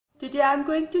Today I'm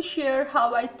going to share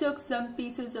how I took some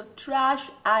pieces of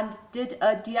trash and did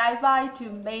a DIY to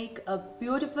make a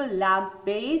beautiful lamp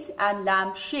base and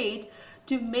lamp shade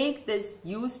to make this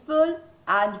useful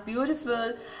and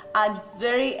beautiful and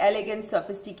very elegant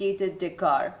sophisticated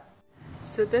decor.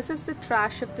 So this is the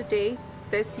trash of the day.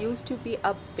 This used to be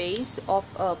a base of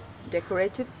a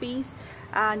decorative piece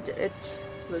and it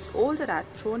was old and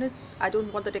I'd thrown it. I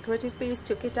don't want the decorative piece,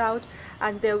 took it out,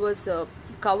 and there was a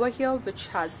cover here which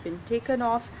has been taken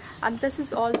off, and this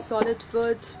is all solid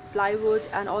wood, plywood,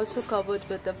 and also covered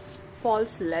with a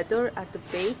false leather at the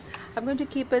base. I'm going to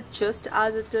keep it just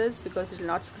as it is because it will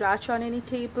not scratch on any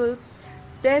table.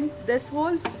 Then this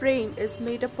whole frame is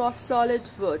made up of solid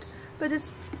wood, but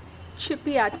it's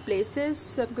chippy at places,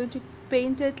 so I'm going to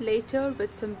paint it later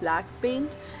with some black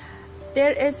paint.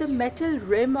 There is a metal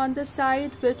rim on the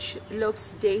side which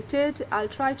looks dated. I'll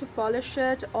try to polish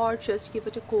it or just give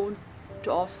it a coat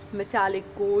of metallic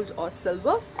gold or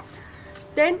silver.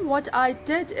 Then what I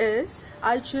did is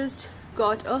I just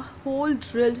got a hole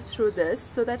drilled through this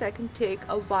so that I can take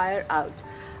a wire out.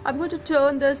 I'm going to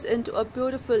turn this into a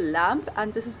beautiful lamp,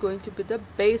 and this is going to be the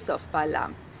base of my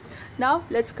lamp. Now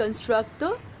let's construct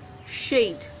the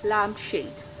shade, lamp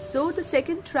shade. So the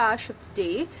second trash of the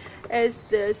day is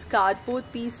this cardboard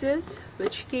pieces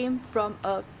which came from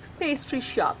a pastry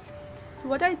shop. So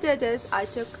what I did is I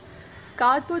took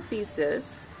cardboard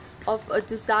pieces of a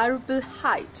desirable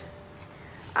height,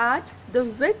 and the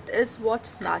width is what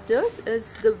matters.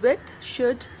 Is the width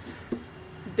should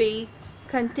be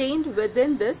contained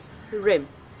within this rim.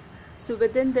 So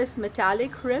within this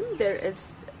metallic rim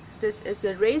this is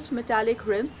a raised metallic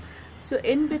rim. So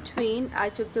in between I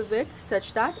took the width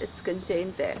such that it's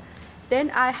contained there.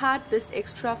 Then I had this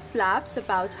extra flaps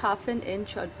about ½ an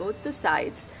inch on both the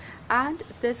sides, and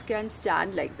this can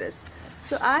stand like this.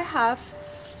 So I have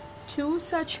two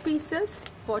such pieces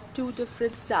for two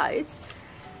different sides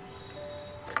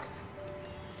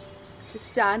to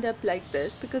stand up like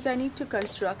this because I need to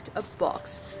construct a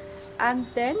box. And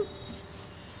then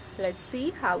let's see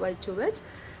how I do it.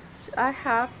 So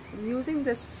I'm using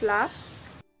this flap.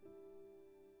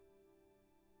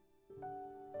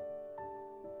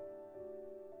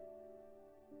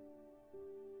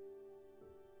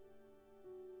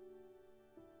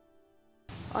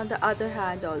 On the other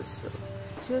hand also,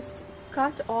 just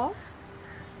cut off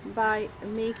by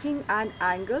making an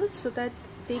angle so that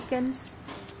they can,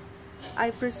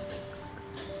 I first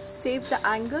save the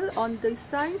angle on these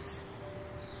sides,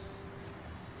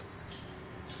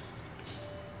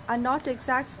 and not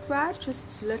exact square,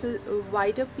 just little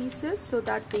wider pieces so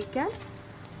that they can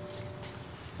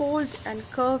fold and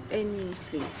curve in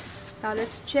neatly. Now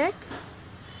let's check.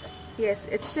 Yes,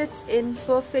 it sits in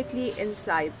perfectly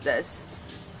inside this.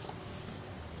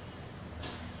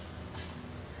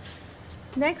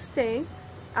 Next thing,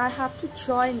 I have to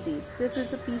join these. This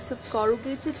is a piece of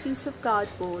corrugated piece of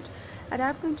cardboard, and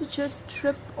I'm going to just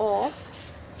strip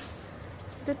off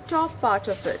the top part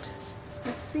of it.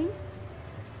 You see,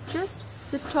 just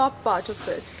the top part of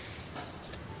it.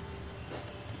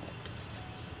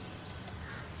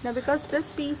 Now because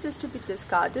this piece is to be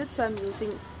discarded, so I'm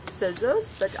using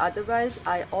scissors, but otherwise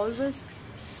I always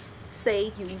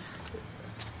say use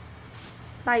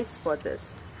knives for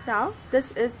this. Now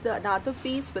this is the another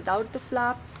piece without the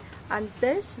flap, and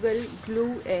this will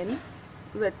glue in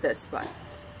with this one,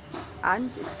 and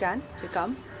it can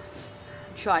become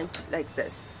joined like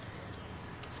this.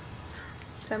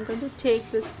 So I'm going to take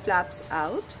these flaps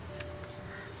out.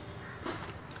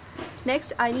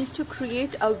 Next I need to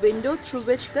create a window through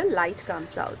which the light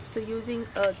comes out. So using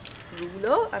a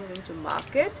ruler, I'm going to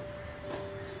mark it,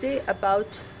 say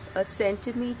about a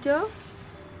centimeter.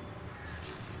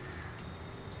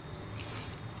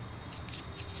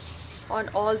 On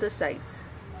all the sides,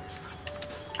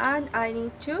 and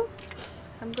I'm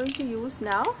going to use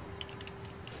now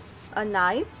a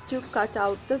knife to cut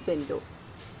out the window.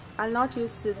 I'll not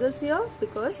use scissors here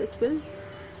because it will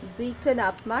weaken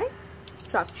up my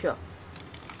structure.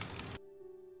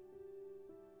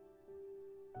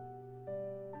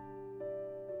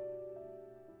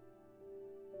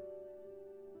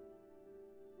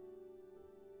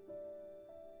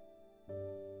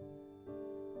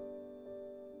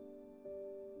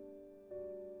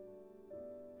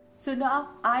 So now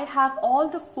I have all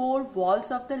the 4 walls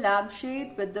of the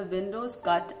lampshade with the windows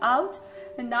cut out,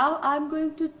 and now I'm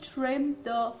going to trim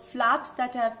the flaps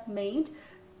that I've made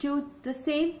to the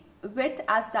same width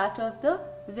as that of the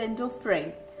window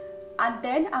frame, and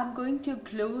then I'm going to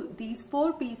glue these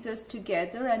 4 pieces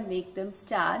together and make them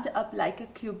stand up like a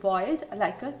cuboid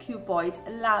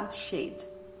lampshade.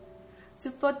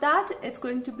 So for that, it's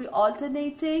going to be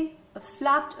alternating a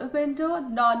flapped window,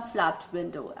 non-flapped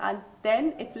window, and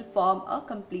then it will form a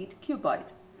complete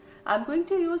cuboid. I'm going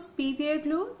to use PVA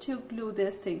glue to glue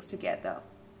these things together.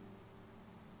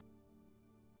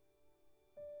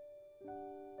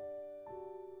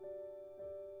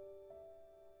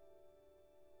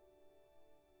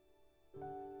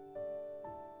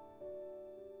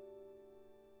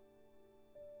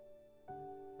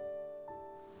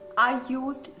 I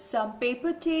used some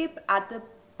paper tape at the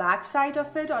back side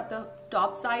of it or the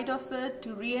top side of it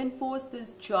to reinforce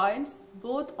these joints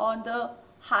both on the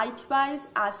height wise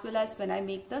as well as when I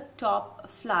make the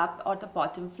top flap or the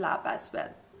bottom flap as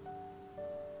well.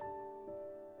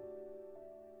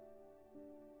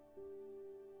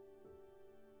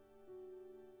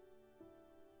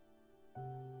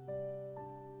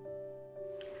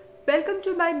 Welcome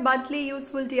to my monthly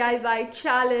useful DIY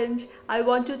challenge. I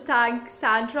want to thank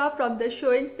Sandra from the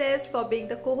show and snest for being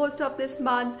the co-host of this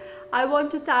month. I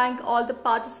want to thank all the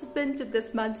participants in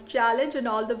this month's challenge and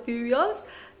all the viewers.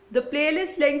 The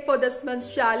playlist link for this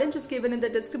month's challenge is given in the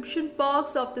description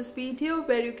box of this video,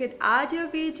 where you can add your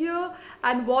video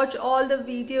and watch all the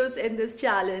videos in this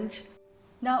challenge.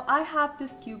 Now I have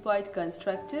this cuboid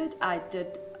constructed. I did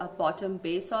a bottom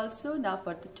base also. Now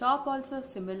for the top also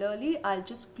similarly, I'll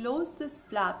just close these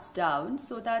flaps down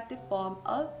so that they form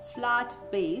a flat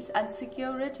base and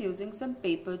secure it using some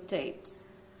paper tapes.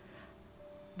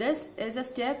 This is a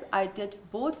step I did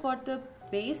both for the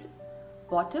base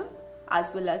bottom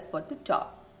as well as for the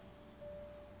top.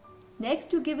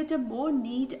 Next, to give it a more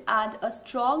neat and a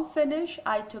strong finish,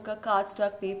 I took a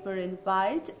cardstock paper in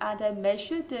white and I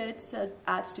measured it so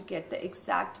as to get the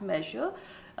exact measure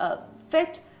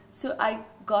fit. So I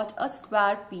got a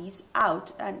square piece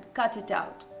out and cut it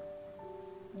out.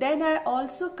 Then I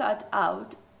also cut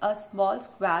out a small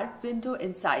square window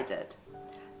inside it.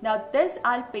 Now this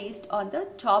I'll paste on the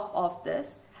top of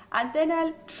this, and then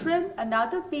I'll trim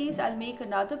another piece. I'll make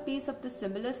another piece of the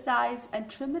similar size and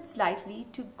trim it slightly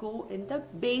to go in the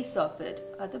base of it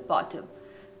at the bottom,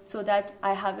 so that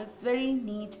I have a very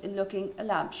neat looking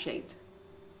lampshade.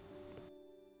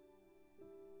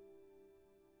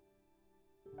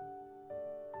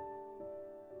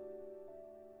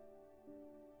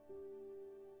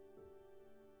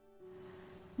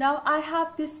 Now I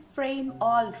have this frame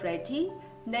all ready.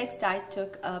 Next, I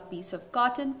took a piece of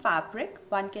cotton fabric.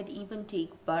 One can even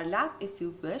take burlap if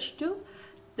you wish to.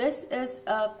 This is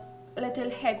a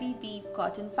little heavy weave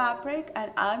cotton fabric,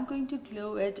 and I'm going to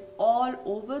glue it all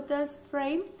over this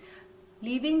frame,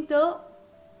 leaving the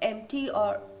empty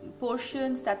or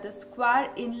portions, that the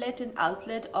square inlet and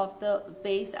outlet of the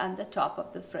base and the top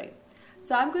of the frame.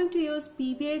 So I'm going to use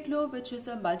PVA glue, which is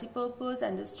a multi-purpose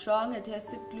and a strong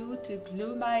adhesive glue, to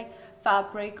glue my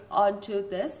fabric onto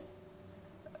this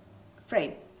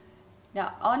frame.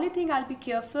 Now, only thing I'll be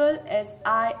careful is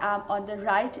I am on the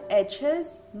right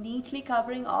edges, neatly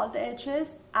covering all the edges,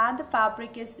 and the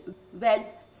fabric is well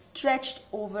stretched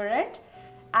over it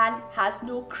and has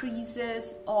no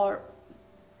creases or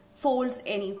folds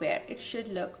anywhere. It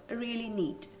should look really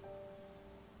neat.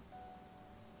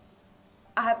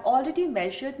 I have already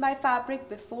measured my fabric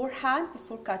beforehand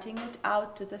before cutting it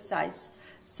out to the size,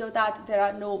 so that there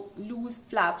are no loose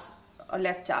flaps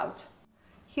left out.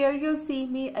 Here you see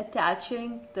me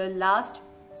attaching the last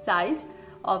side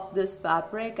of this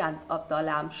fabric and of the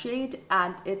lampshade,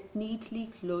 and it neatly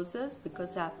closes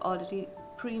because I've already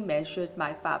pre-measured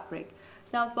my fabric.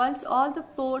 Now once all the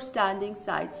 4 standing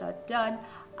sides are done,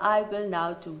 I will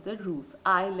now do the roof.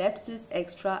 I left this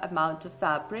extra amount of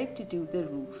fabric to do the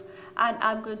roof, and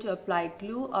I'm going to apply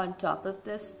glue on top of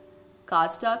this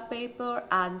cardstock paper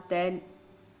and then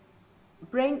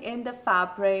bring in the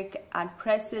fabric and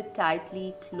press it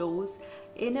tightly close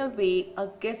in a way a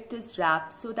gift is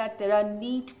wrapped, so that there are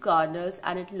neat corners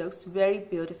and it looks very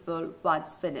beautiful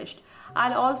once finished.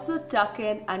 I'll also tuck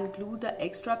in and glue the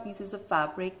extra pieces of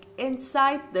fabric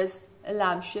inside this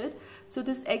lampshade, so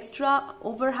this extra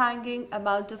overhanging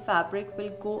amount of fabric will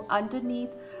go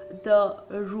underneath the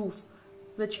roof,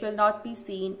 which will not be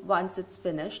seen once it's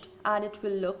finished, and it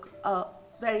will look a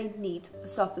very neat,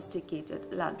 sophisticated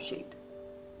lampshade.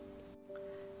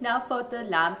 Now for the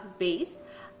lamp base,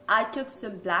 I took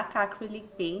some black acrylic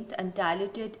paint and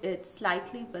diluted it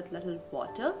slightly with little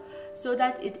water so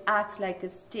that it acts like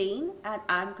a stain, and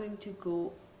I'm going to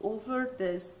go over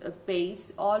this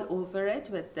base, all over it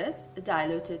with this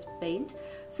diluted paint.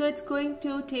 So it's going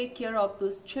to take care of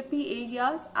those chippy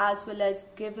areas as well as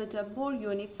give it a more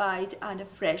unified and a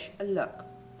fresh look.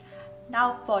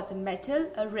 Now for the metal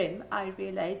rim, I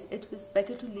realized it was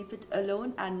better to leave it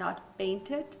alone and not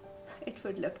paint it. It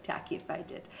would look tacky if I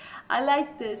did. I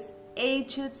like this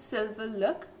aged silver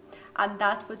look, and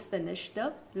that would finish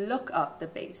the look of the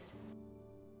base.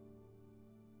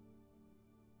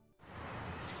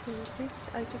 So next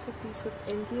I took a piece of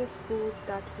MDF board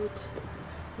that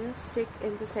would stick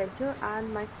in the center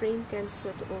and my frame can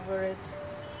sit over it.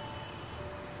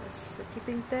 So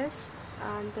keeping this,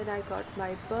 and then I got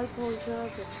my bulb holder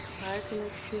with wire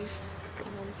connection, and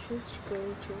I'm just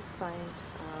going to find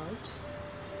out,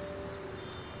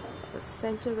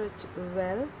 center it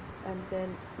well and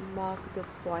then mark the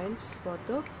points for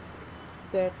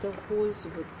where the holes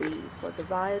would be for the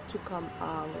wire to come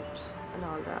out and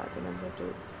all that, and I'm going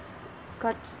to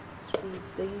cut through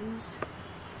these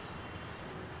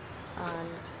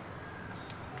and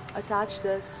attach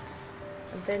this,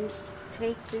 and then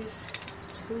take these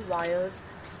two wires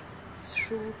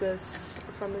through this,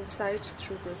 from inside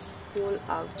through this hole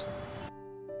out.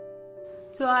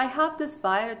 So I have this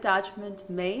wire attachment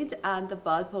made and the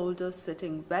bulb holder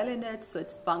sitting well in it, so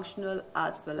it's functional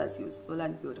as well as useful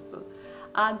and beautiful,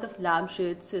 and the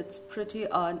lampshade sits pretty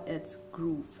on its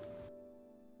groove.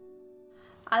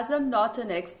 As I'm not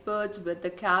an expert with the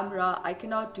camera, I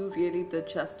cannot do really the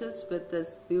justice with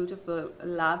this beautiful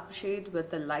lampshade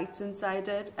with the lights inside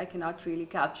it. I cannot really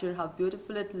capture how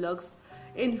beautiful it looks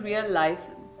in real life.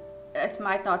 It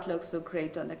might not look so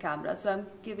great on the camera, so I'm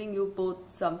giving you both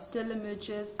some still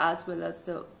images as well as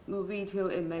the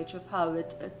video image of how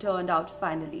it turned out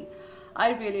finally.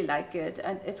 I really like it,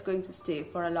 and it's going to stay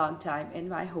for a long time in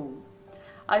my home.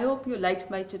 I hope you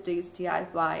liked my today's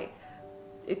DIY.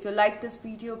 If you like this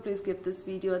video, please give this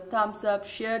video a thumbs up,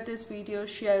 share this video,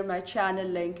 share my channel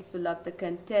link. If you love the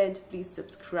content, please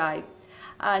subscribe,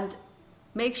 and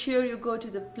make sure you go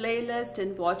to the playlist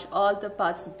and watch all the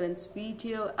participants'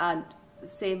 video, and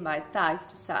say my thanks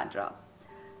to Sandra.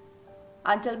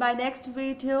 Until my next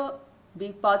video,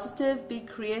 be positive, be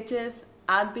creative,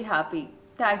 and be happy.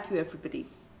 Thank you, everybody.